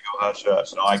of a sudden they go hush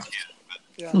hush. No, I can't.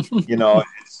 But,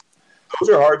 those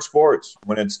are hard sports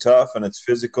when it's tough and it's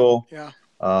physical. Yeah.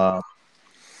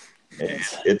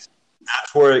 That's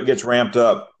where it gets ramped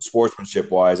up sportsmanship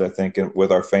wise, I think, and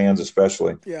with our fans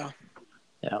especially. Yeah.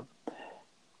 Yeah.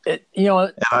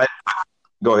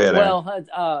 Go ahead. Well,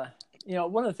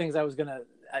 one of the things I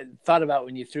thought about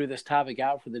when you threw this topic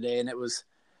out for the day, and it was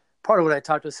part of what I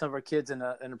talked to some of our kids in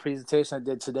a presentation I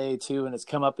did today too, and it's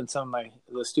come up in some of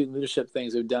the student leadership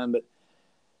things we've done. But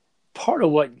part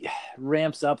of what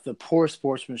ramps up the poor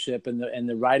sportsmanship and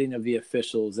the writing of the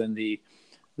officials and the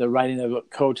writing of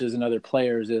coaches and other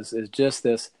players is just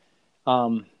this.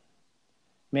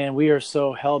 man, we are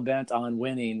so hell bent on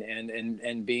winning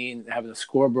and having the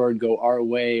scoreboard go our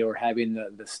way, or having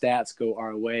the stats go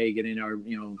our way, getting our,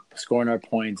 scoring our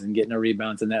points and getting our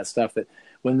rebounds and that stuff, that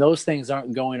when those things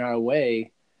aren't going our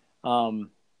way,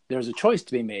 there's a choice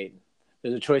to be made.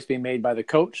 There's a choice being made by the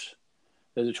coach.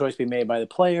 There's a choice being made by the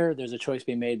player. There's a choice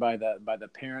being made by the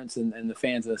parents and the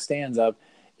fans in the stands of,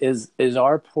 is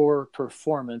our poor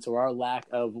performance or our lack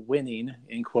of winning,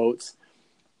 in quotes,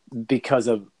 because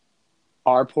of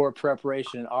our poor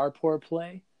preparation and our poor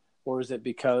play, or is it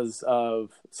because of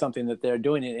something that they're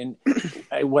doing? And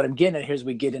what I'm getting at here is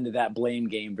we get into that blame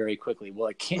game very quickly. Well,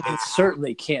 it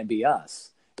certainly can't be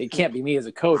us. It can't be me as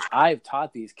a coach. I've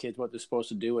taught these kids what they're supposed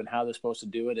to do and how they're supposed to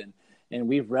do it. And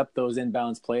we've repped those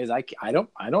inbounds plays. I don't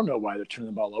know why they're turning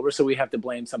the ball over. So we have to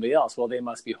blame somebody else. Well, they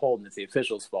must be holding. It's the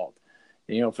official's fault.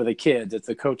 For the kids, it's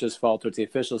the coach's fault or it's the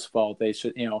official's fault. They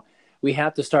should, we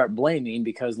have to start blaming,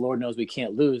 because Lord knows we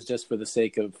can't lose just for the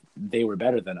sake of they were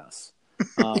better than us.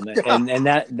 And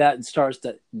that starts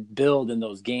to build in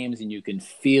those games, and you can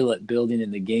feel it building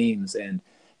in the games. And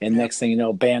next thing you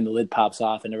know, bam, the lid pops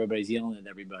off and everybody's yelling at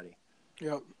everybody.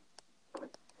 Yep.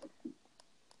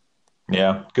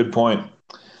 Yeah, good point.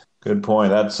 Good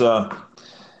point. That's the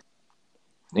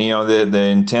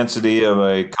intensity of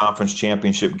a conference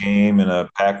championship game in a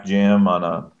packed gym when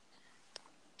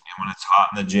it's hot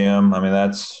in the gym. I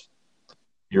mean,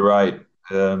 you're right.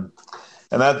 And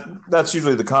that's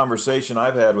usually the conversation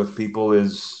I've had with people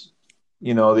is,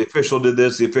 the official did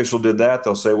this, the official did that.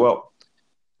 They'll say, well,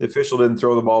 the official didn't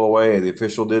throw the ball away. The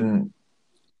official didn't,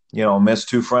 miss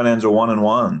 2 front ends or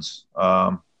 1-and-1s.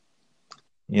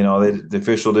 The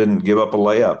official didn't give up a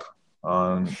layup.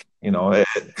 The other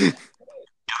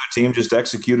team just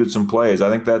executed some plays. I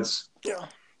think that's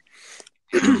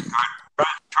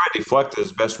try to deflect it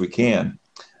as best we can.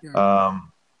 Yeah.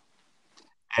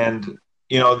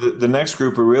 The next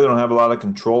group we really don't have a lot of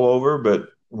control over, but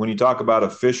when you talk about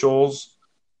officials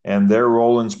and their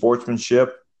role in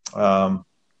sportsmanship,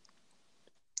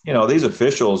 these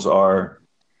officials are,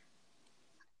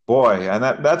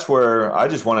 and that's where I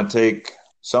just want to take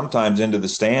sometimes into the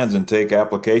stands and take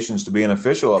applications to be an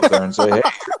official up there and say, hey,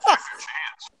 here's your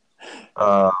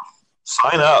chance.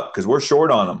 Sign up, because we're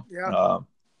short on them. Yeah.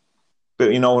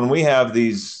 But when we have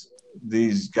these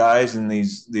guys and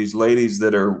these ladies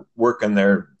that are working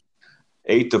their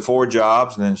 8 to 4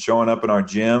 jobs and then showing up in our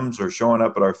gyms or showing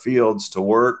up at our fields to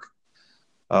work,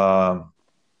 they're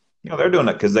doing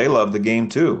it because they love the game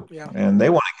too, and they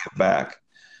want to give back.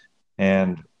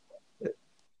 And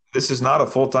this is not a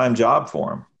full-time job for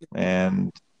them.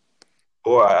 And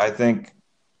I think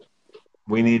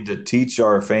we need to teach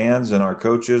our fans and our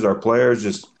coaches, our players,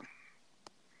 just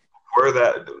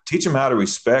teach them how to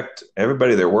respect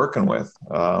everybody they're working with.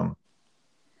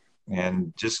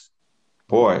 And just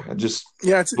look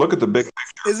at the big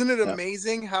picture. Isn't it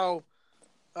amazing how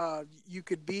you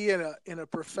could be in a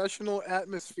professional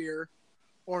atmosphere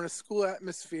or in a school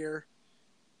atmosphere,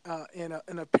 and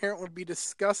a parent would be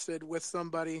disgusted with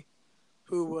somebody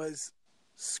who was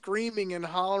screaming and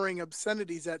hollering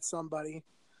obscenities at somebody,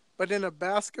 but in a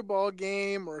basketball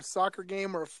game or a soccer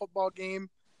game or a football game,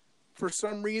 for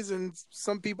some reason,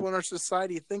 some people in our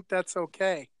society think that's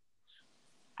okay.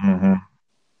 Mm-hmm.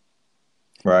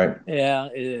 Right. Yeah,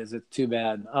 it is. It's too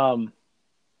bad. Todd,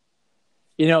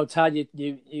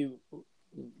 you've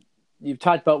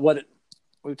talked about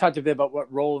we've talked a bit about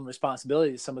what role and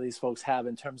responsibility some of these folks have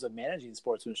in terms of managing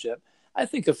sportsmanship. I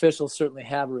think officials certainly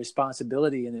have a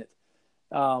responsibility in it.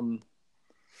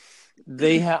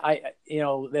 They have,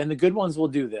 and the good ones will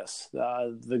do this.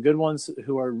 The good ones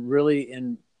who are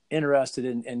really interested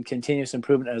in continuous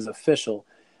improvement as official,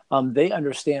 they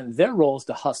understand their role is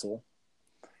to hustle.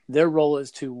 Their role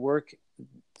is to work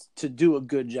to do a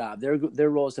good job. Their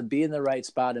role is to be in the right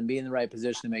spot and be in the right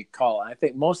position to make a call. And I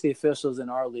think most of the officials in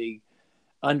our league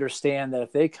understand that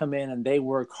if they come in and they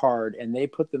work hard and they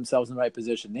put themselves in the right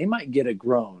position, they might get a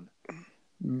groan.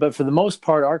 But for the most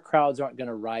part, our crowds aren't going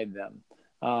to ride them.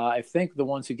 I think the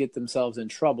ones who get themselves in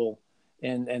trouble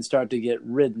and start to get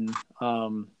ridden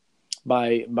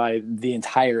by the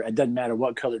entire, it doesn't matter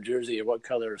what color jersey or what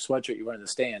color sweatshirt you wear in the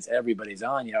stands, everybody's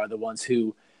on you, are the ones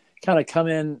who kind of come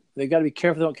in. They've got to be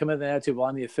careful they don't come in with an attitude, well,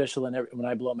 I'm the official, and when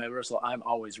I blow my whistle, I'm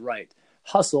always right.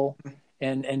 Hustle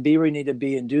and be where you need to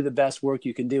be and do the best work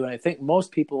you can do. And I think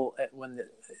most people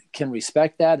can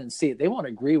respect that and see it. They won't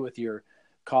agree with your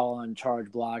call on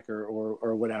charge block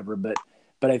or whatever, but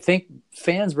I think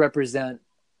fans represent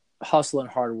hustle and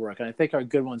hard work, and I think our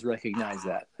good ones recognize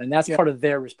that, and that's part of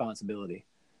their responsibility.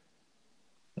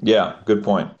 Yeah, good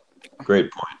point. Great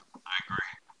point. I agree.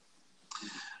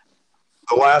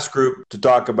 the last group to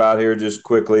talk about here just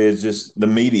quickly is just the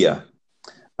media.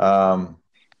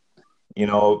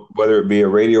 Whether it be a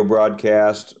radio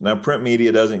broadcast. Now, print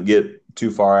media doesn't get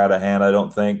too far out of hand, I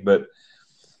don't think. But,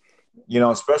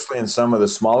 especially in some of the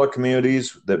smaller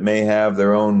communities that may have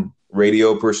their own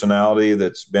radio personality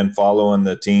that's been following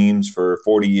the teams for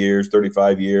 40 years,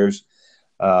 35 years.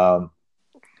 I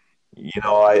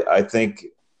think,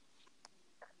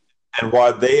 and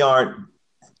while they aren't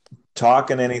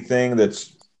talking anything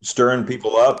that's stirring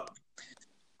people up,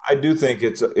 I do think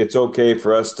it's okay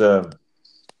for us to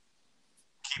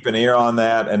keep an ear on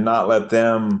that and not let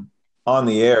them on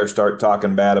the air start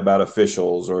talking bad about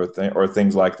officials or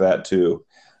things like that too.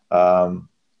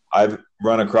 I've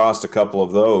run across a couple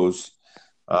of those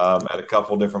at a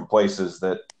couple different places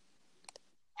that,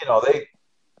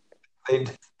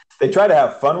 they try to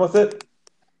have fun with it,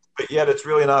 but yet it's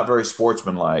really not very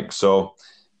sportsmanlike. So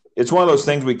it's one of those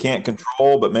things we can't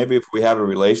control, but maybe if we have a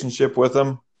relationship with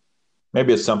them,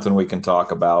 maybe it's something we can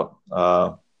talk about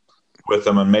with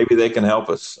them, and maybe they can help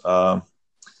us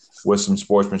with some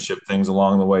sportsmanship things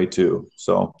along the way too.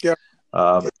 So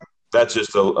that's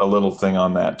just a little thing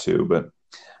on that too. But,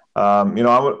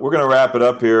 we're going to wrap it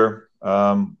up here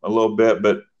a little bit,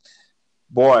 but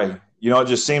boy, it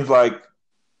just seems like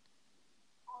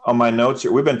on my notes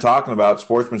here, we've been talking about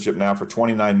sportsmanship now for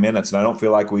 29 minutes, and I don't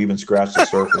feel like we even scratched the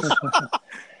surface.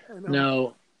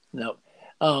 No.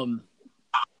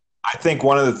 I think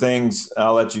one of the things,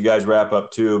 I'll let you guys wrap up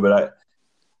too, but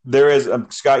there is,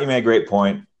 Scott, you made a great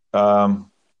point. And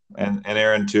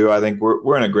Aaron too. I think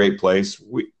we're in a great place.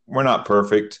 We're not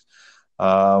perfect.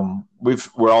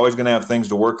 We're always going to have things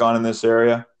to work on in this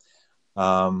area.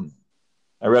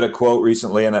 I read a quote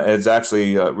recently, and it's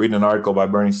actually reading an article by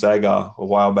Bernie Saga a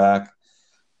while back,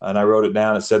 and I wrote it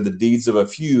down. It said, "The deeds of a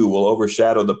few will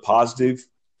overshadow the positive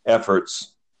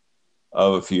efforts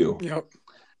of a few." Yep.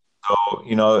 So,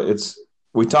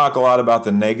 we talk a lot about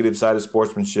the negative side of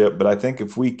sportsmanship, but I think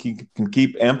if we can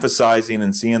keep emphasizing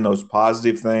and seeing those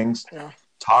positive things,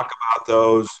 talk about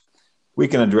those, we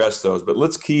can address those. But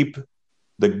let's keep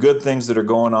the good things that are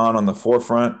going on the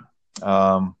forefront,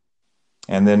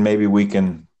 and then maybe we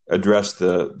can address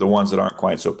the ones that aren't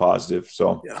quite so positive.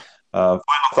 So final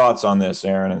thoughts on this,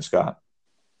 Aaron and Scott?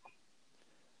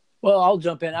 Well, I'll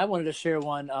jump in. I wanted to share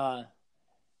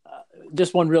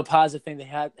just one real positive thing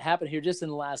that happened here just in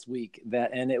the last week.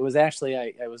 And it was actually,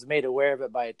 I was made aware of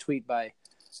it by a tweet by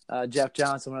Jeff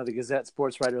Johnson, one of the Gazette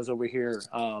sports writers over here.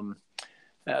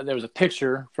 There was a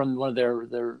picture from one of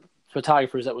their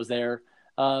photographers that was there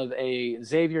of a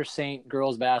Xavier Saint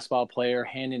girls basketball player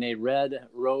handing a red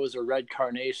rose or red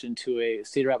carnation to a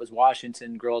Cedar Rapids,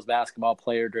 Washington girls basketball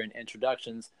player during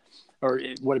introductions, or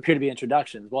what appeared to be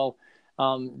introductions. Well,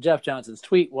 Jeff Johnson's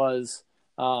tweet was,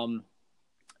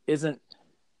 it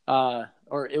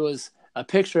was a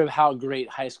picture of how great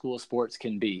high school sports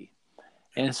can be.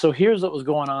 And so here's what was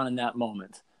going on in that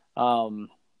moment.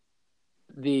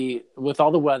 With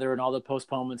all the weather and all the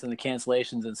postponements and the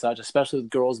cancellations and such, especially with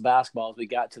girls basketball, as we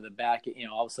got to the back,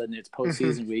 all of a sudden it's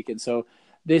postseason week. And so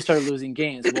they started losing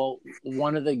games. Well,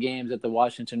 one of the games that the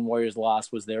Washington Warriors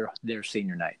lost was their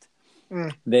senior night.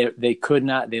 They could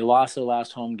not, they lost their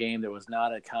last home game. There was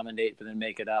not a common date for them to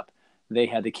make it up. They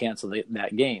had to cancel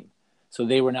that game. So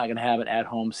they were not going to have an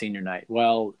at-home senior night.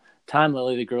 Well, Tom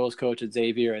Lilly, the girls coach at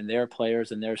Xavier, and their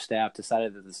players and their staff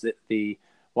decided that the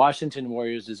Washington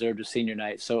Warriors deserved a senior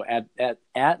night. So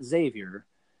at Xavier,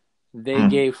 they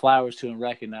gave flowers to and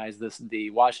recognized the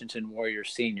Washington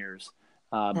Warriors seniors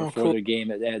before their game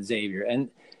at Xavier.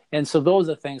 And so those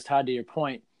are things, Todd, to your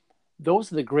point,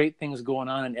 those are the great things going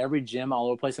on in every gym all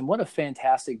over the place. And what a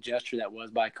fantastic gesture that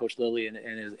was by Coach Lilly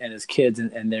and his kids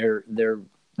and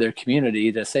their community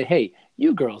to say, hey,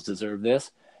 you girls deserve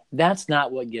this. That's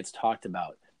not what gets talked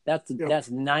about. That's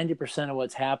 90% of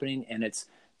what's happening, and it's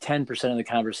 10% of the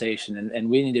conversation. And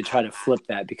we need to try to flip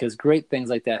that, because great things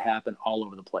like that happen all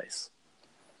over the place.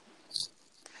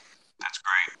 That's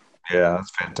great. Yeah,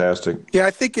 that's fantastic. Yeah,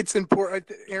 I think it's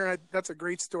important. Aaron, that's a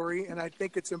great story, and I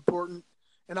think it's important.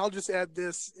 And I'll just add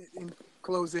this in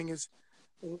closing: as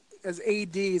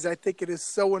ADs, I think it is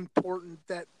so important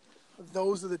that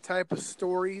those are the type of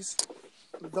stories,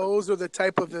 those are the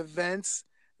type of events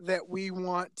that we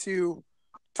want to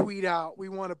tweet out, we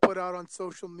want to put out on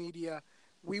social media.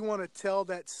 We want to tell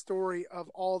that story of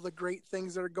all the great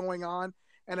things that are going on.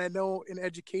 And I know in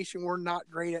education, we're not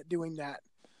great at doing that,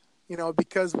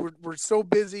 because we're so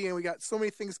busy and we got so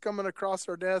many things coming across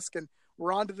our desk and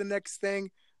we're on to the next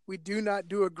thing. We do not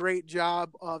do a great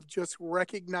job of just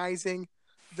recognizing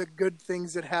the good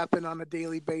things that happen on a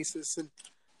daily basis. And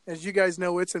as you guys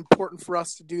know, it's important for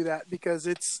us to do that, because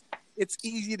it's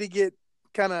easy to get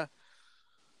kind of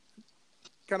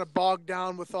bogged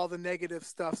down with all the negative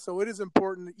stuff. So it is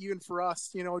important, even for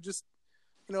us, just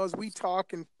as we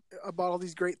talk and about all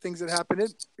these great things that happen,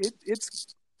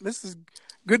 this is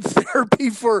good therapy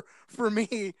for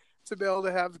me to be able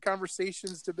to have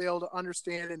conversations, to be able to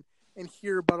understand and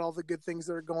hear about all the good things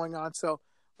that are going on. So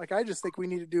I just think we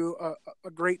need to do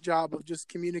a great job of just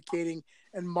communicating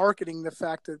and marketing the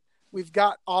fact that we've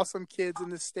got awesome kids in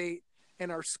the state,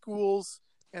 and our schools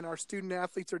and our student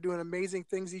athletes are doing amazing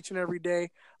things each and every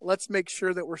day. Let's make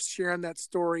sure that we're sharing that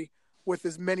story with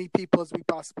as many people as we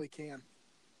possibly can.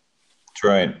 That's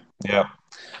right. Yeah.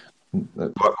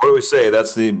 What do we say?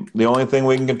 That's the only thing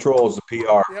we can control is the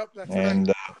PR. Yep, that's and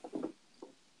right. We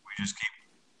just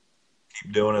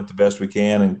keep doing it the best we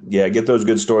can, and get those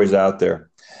good stories out there.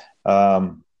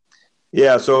 So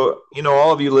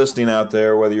all of you listening out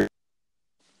there, whether you're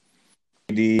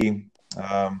if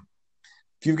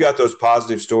you've got those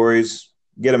positive stories,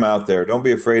 get them out there. Don't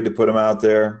be afraid to put them out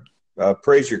there.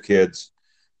 Praise your kids.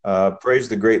 Praise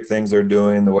the great things they're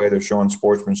doing, the way they're showing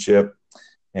sportsmanship.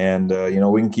 And,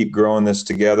 we can keep growing this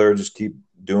together. Just keep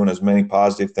doing as many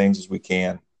positive things as we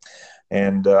can.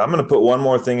 And I'm going to put one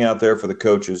more thing out there for the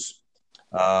coaches.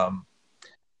 And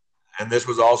this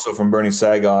was also from Bernie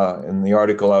Saga in the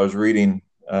article I was reading,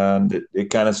 and it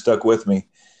kind of stuck with me.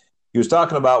 He was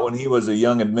talking about when he was a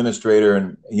young administrator,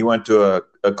 and he went to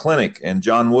a clinic, and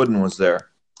John Wooden was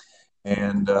there.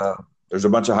 And there's a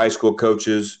bunch of high school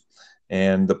coaches,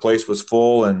 and the place was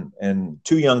full, and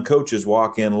two young coaches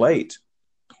walk in late.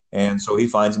 And so he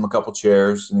finds them a couple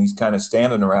chairs, and he's kind of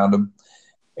standing around them.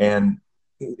 And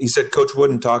he said Coach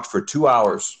Wooden talked for 2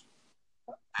 hours,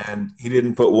 and he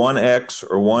didn't put one X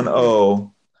or one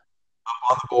O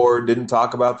up on the board, didn't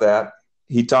talk about that.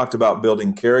 He talked about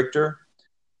building character,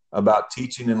 about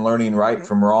teaching and learning right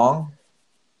from wrong,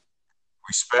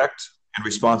 respect, and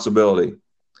responsibility.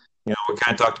 We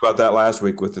kind of talked about that last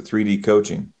week with the 3D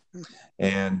coaching.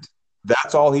 And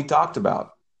that's all he talked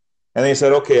about. And they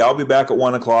said, okay, I'll be back at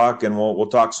 1:00 and we'll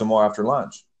talk some more after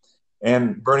lunch.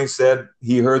 And Bernie said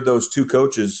he heard those two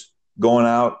coaches going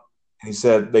out, and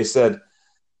they said,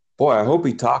 boy, I hope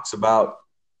he talks about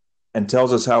and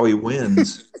tells us how he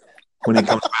wins when he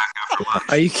comes back after lunch.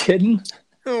 Are you kidding?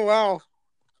 Oh, wow.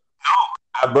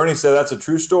 No, Bernie said that's a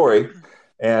true story.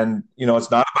 And,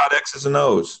 it's not about X's and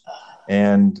O's.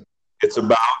 And it's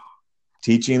about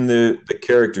teaching the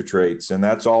character traits. And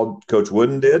that's all Coach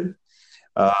Wooden did.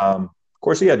 Of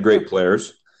course, he had great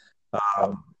players.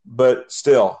 But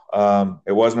still,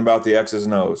 it wasn't about the X's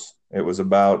and O's. It was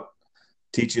about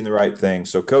teaching the right things.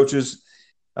 So coaches,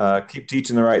 keep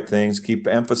teaching the right things. Keep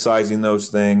emphasizing those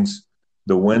things.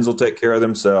 The wins will take care of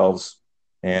themselves.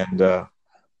 And,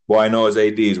 I know as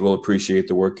ADs, we'll appreciate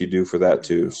the work you do for that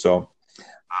too. So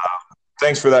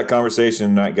thanks for that conversation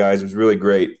tonight, guys. It was really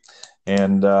great.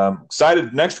 And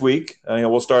excited next week.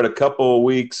 We'll start a couple of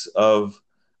weeks of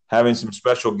having some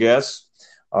special guests.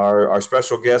 Our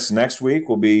special guest next week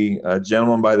will be a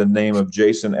gentleman by the name of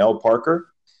Jason L.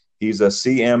 Parker. He's a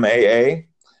CMAA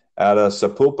out of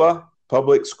Sapulpa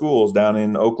Public Schools down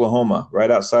in Oklahoma,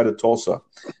 right outside of Tulsa.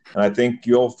 And I think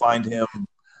you'll find him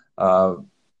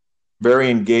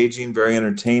very engaging, very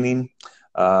entertaining.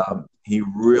 He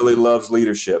really loves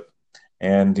leadership,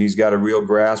 and he's got a real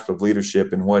grasp of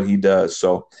leadership in what he does.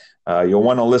 So you'll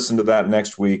want to listen to that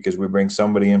next week as we bring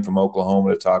somebody in from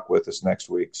Oklahoma to talk with us next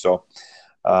week. So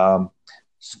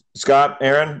Scott,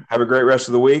 Aaron, have a great rest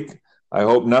of the week. I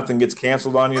hope nothing gets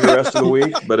canceled on you the rest of the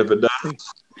week, but if it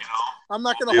does, I'm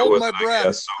not going to hold my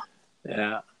breath.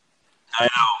 Yeah. I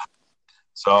know.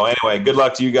 So anyway, good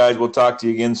luck to you guys. We'll talk to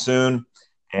you again soon.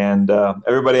 And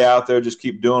everybody out there, just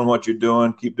keep doing what you're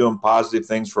doing. Keep doing positive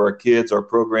things for our kids, our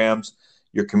programs,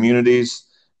 your communities,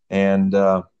 and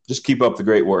just keep up the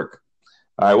great work.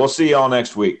 All right, we'll see you all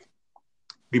next week.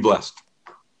 Be blessed.